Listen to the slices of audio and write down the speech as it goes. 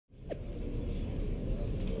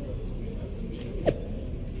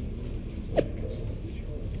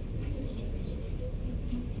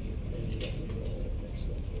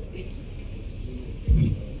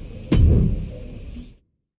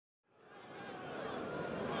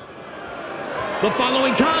The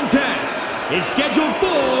following contest is scheduled for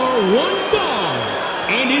one fall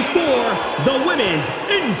and is for the Women's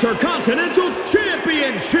Intercontinental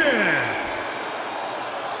Championship.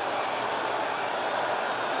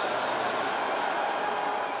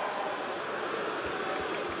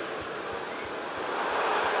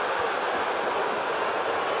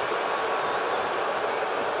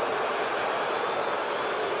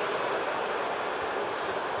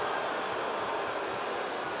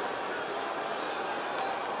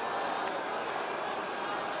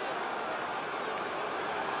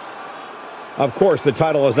 Of course, the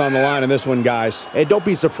title is on the line in this one, guys. And don't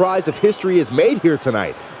be surprised if history is made here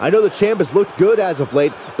tonight. I know the champ has looked good as of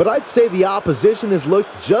late, but I'd say the opposition has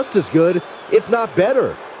looked just as good, if not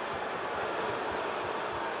better.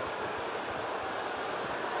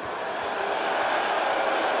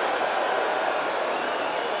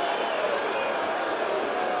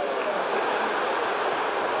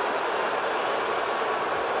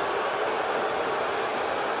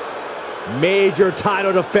 Major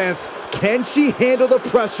title defense. Can she handle the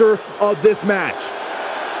pressure of this match?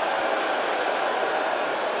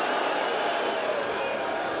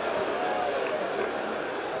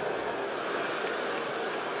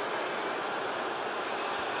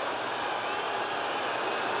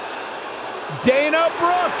 Dana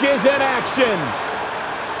Brooke is in action.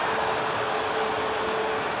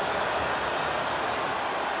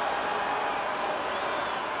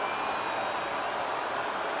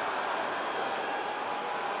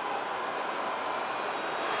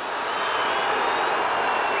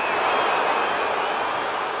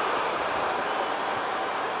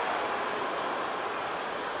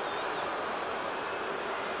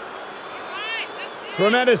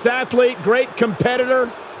 Tremendous athlete, great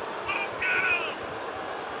competitor.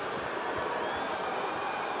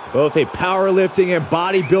 Both a powerlifting and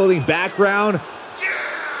bodybuilding background.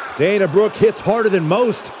 Dana Brooke hits harder than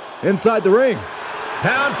most inside the ring.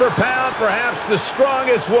 Pound for pound, perhaps the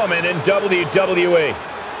strongest woman in WWE.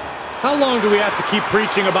 How long do we have to keep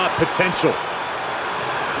preaching about potential?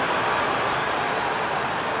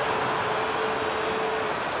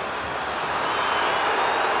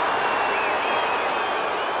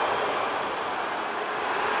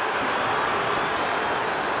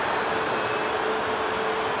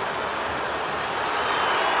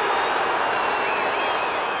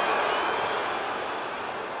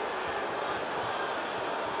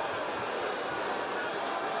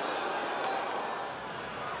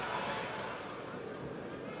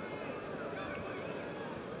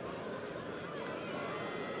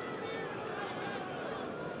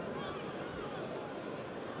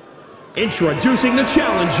 Introducing the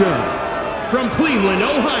challenger from Cleveland,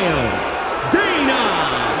 Ohio, Dana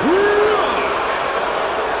Brooke.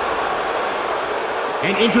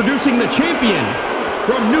 And introducing the champion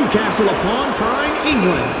from Newcastle upon Tyne,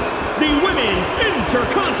 England, the Women's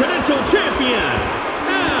Intercontinental Champion,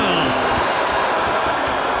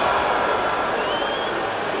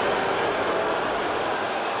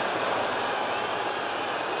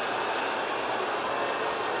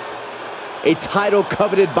 A title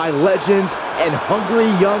coveted by legends and hungry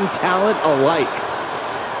young talent alike.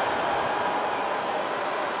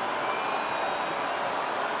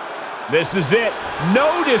 This is it.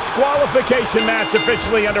 No disqualification match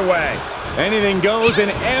officially underway. Anything goes and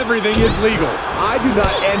everything is legal. I do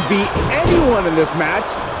not envy anyone in this match,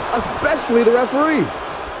 especially the referee.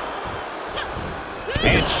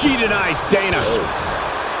 And she denies Dana.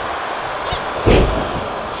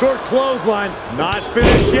 Short clothesline, not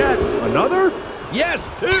finished yet. Another? Yes,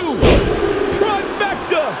 two.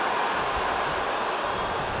 Trifecta.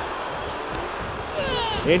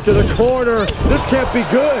 Into the corner. This can't be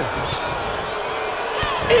good.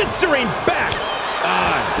 Answering back.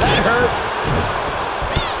 That hurt.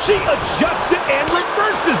 She adjusts it and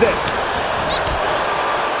reverses it.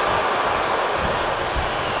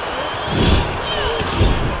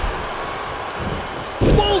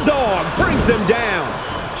 Bulldog brings them down.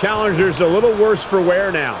 Challenger's a little worse for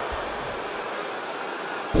wear now.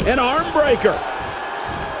 An arm breaker.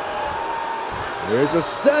 Here's a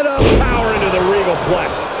setup. Power into the regal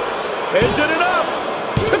plex. Is it enough?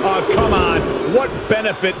 Oh, come on. What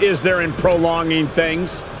benefit is there in prolonging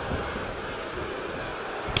things?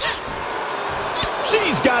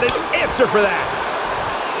 She's got an answer for that.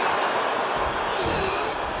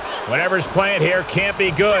 Whatever's playing here can't be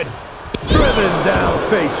good. Driven down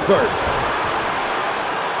face first.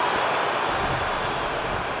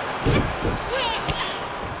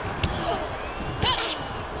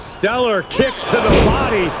 Stellar kicks to the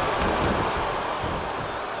body.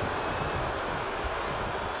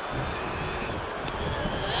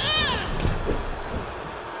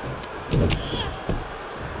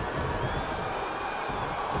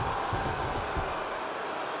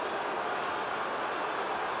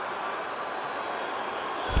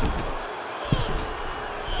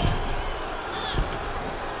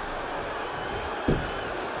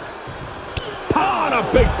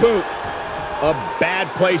 big boot. A bad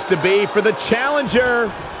place to be for the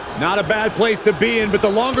challenger. Not a bad place to be in, but the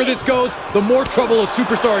longer this goes, the more trouble a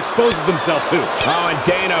superstar exposes themselves to. Oh, and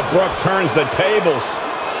Dana Brooke turns the tables.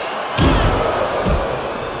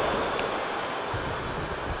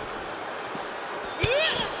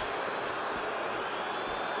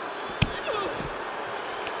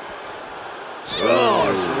 Oh,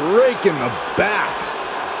 it's raking the back.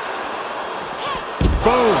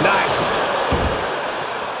 Boom, nice.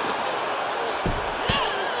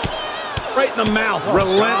 Right in the mouth,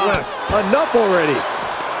 relentless. God. Enough already.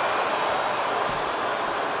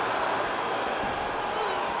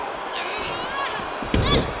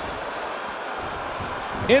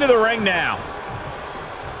 Into the ring now.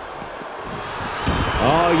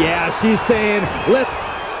 Oh, yeah, she's saying, let...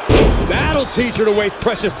 That'll teach her to waste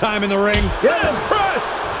precious time in the ring. Yes, press.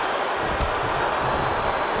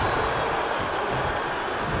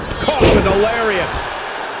 Caught with the lariat.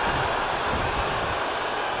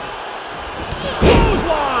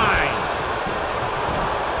 Clothesline.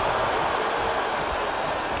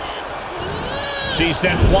 She's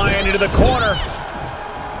sent flying into the corner.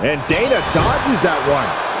 And Dana dodges that one.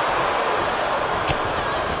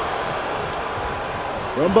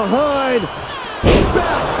 From behind.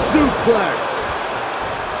 Back suplex.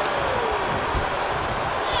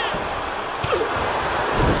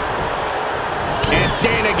 And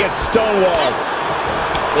Dana gets stonewalled.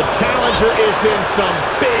 The challenger is in some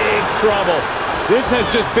big trouble. This has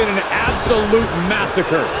just been an absolute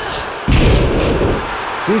massacre.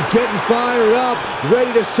 She's getting fired up,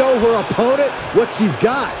 ready to show her opponent what she's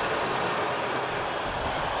got.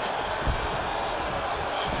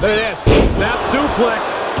 Look at this. Snap suplex.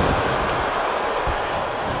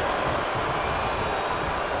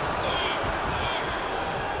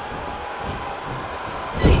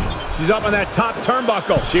 She's up on that top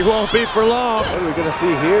turnbuckle. She won't be for long. What are we going to see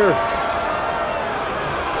here?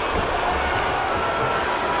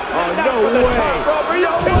 Oh, no way.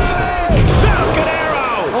 No way. Falcon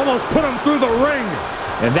Arrow. Almost put him through the ring.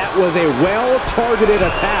 And that was a well-targeted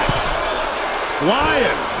attack.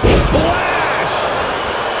 Flying. Splash.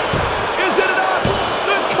 Is it enough?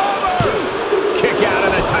 The cover. Kick out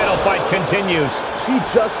and the title fight continues. She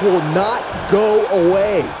just will not go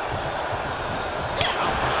away.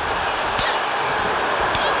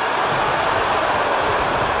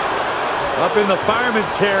 Up in the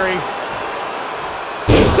fireman's carry.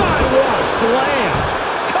 Sidewalk slam.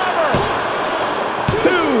 Cover.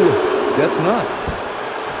 2. Guess not.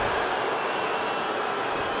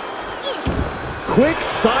 Quick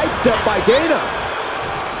sidestep by Dana.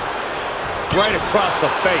 Right across the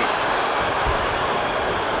face.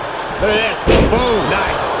 Look at this. Boom.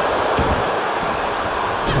 Nice.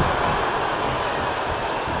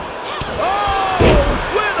 Oh,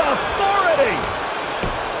 with authority.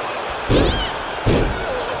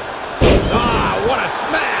 Ah, what a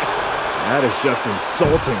smash. That is just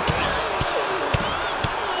insulting.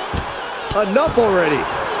 Enough already.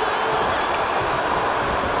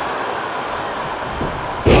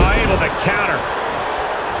 Able to counter.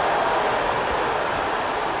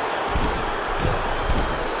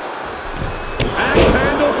 Axe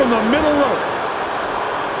handle from the middle rope.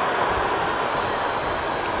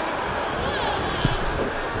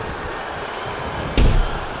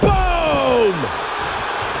 Boom!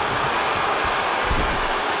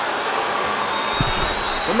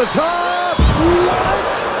 From the top.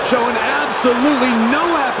 What? Showing absolutely no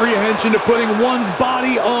apprehension to putting one's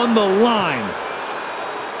body on the line.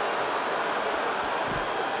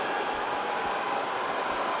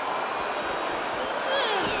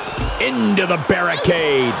 Into the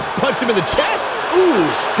barricade. Punch him in the chest.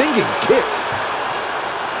 Ooh, stinging kick.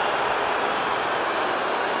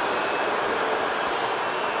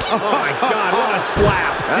 Oh, my God, what a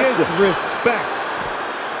slap. Disrespect.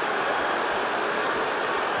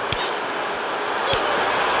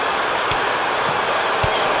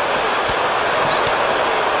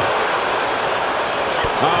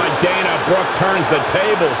 Oh, and Dana Brooke turns the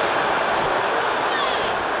tables.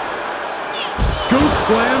 Scoop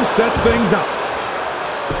slam sets things up.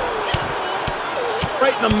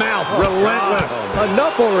 Right in the mouth. Relentless.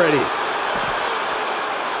 Enough already.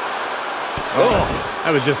 Oh,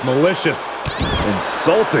 that was just malicious.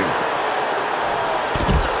 Insulting.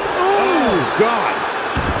 Oh, God.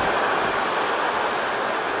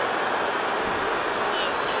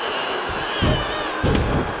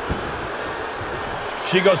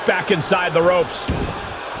 She goes back inside the ropes.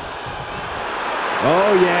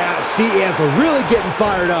 Oh, yeah, she is really getting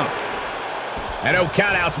fired up. And no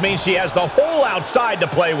countouts means she has the whole outside to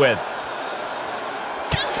play with.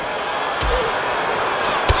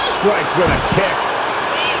 Strikes with a kick.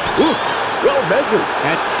 Ooh, well measured.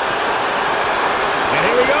 And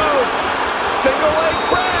here we go. Single leg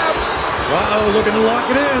grab. Uh-oh, looking to lock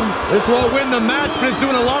it in. This won't win the match, but it's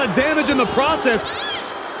doing a lot of damage in the process.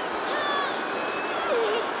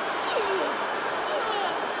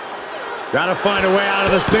 Gotta find a way out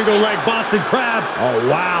of the single leg Boston Crab. Oh,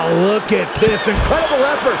 wow. Look at this incredible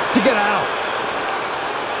effort to get out.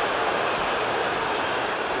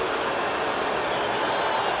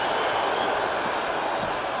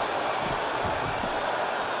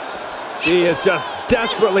 She is just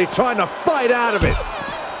desperately trying to fight out of it.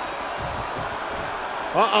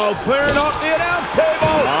 Uh-oh, clearing off the announce table.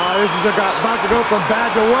 Oh, this is about to go from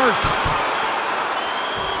bad to worse.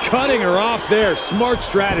 Cutting her off there. Smart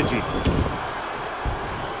strategy.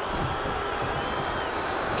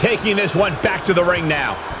 Taking this one back to the ring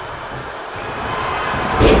now.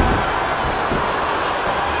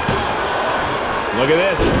 Look at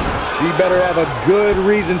this. She better have a good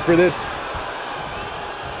reason for this.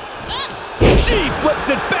 She flips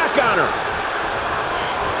it back on her.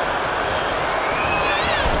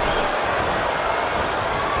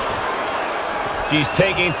 She's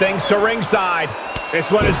taking things to ringside. This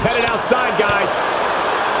one is headed outside, guys.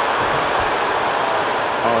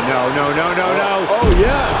 Oh, no. Oh,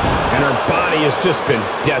 yes. And her body has just been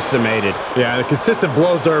decimated. Yeah, the consistent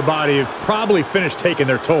blows to her body have probably finished taking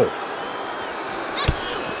their toll.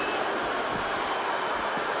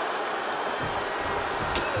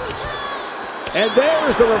 And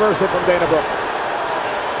there's the reversal from Dana Brooke.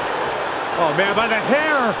 Oh, man, by the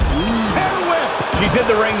hair. Hair whip. She's in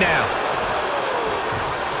the ring now.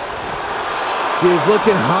 She's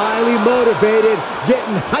looking highly motivated,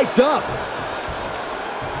 getting hyped up.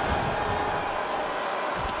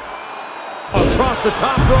 Across the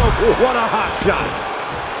top rope. What a hot shot.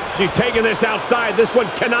 She's taking this outside. This one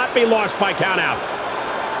cannot be lost by countout.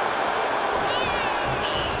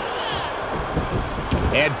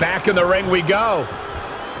 And back in the ring we go.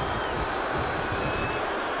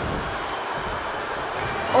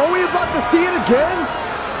 Are we about to see it again?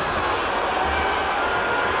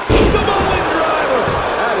 Samoan driver.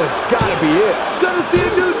 That has got to be it. Gonna see a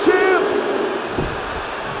new champ.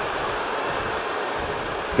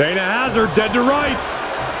 Dana has her dead to rights.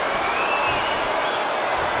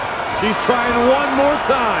 She's trying one more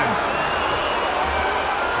time.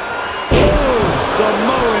 Oh,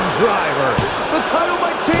 Samoan driver. The title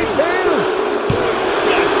might change hands.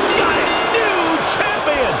 Yes, got it. New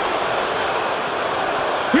champion.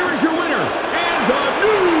 Here is your winner and the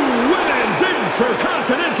new Women's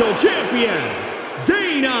Intercontinental Champion,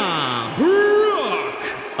 Dana Brooke.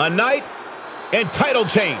 A night and title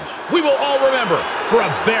change we will all remember for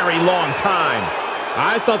a very long time.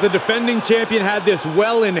 I thought the defending champion had this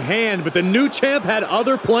well in hand, but the new champ had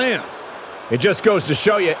other plans. It just goes to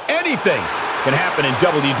show you anything can happen in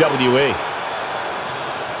WWE.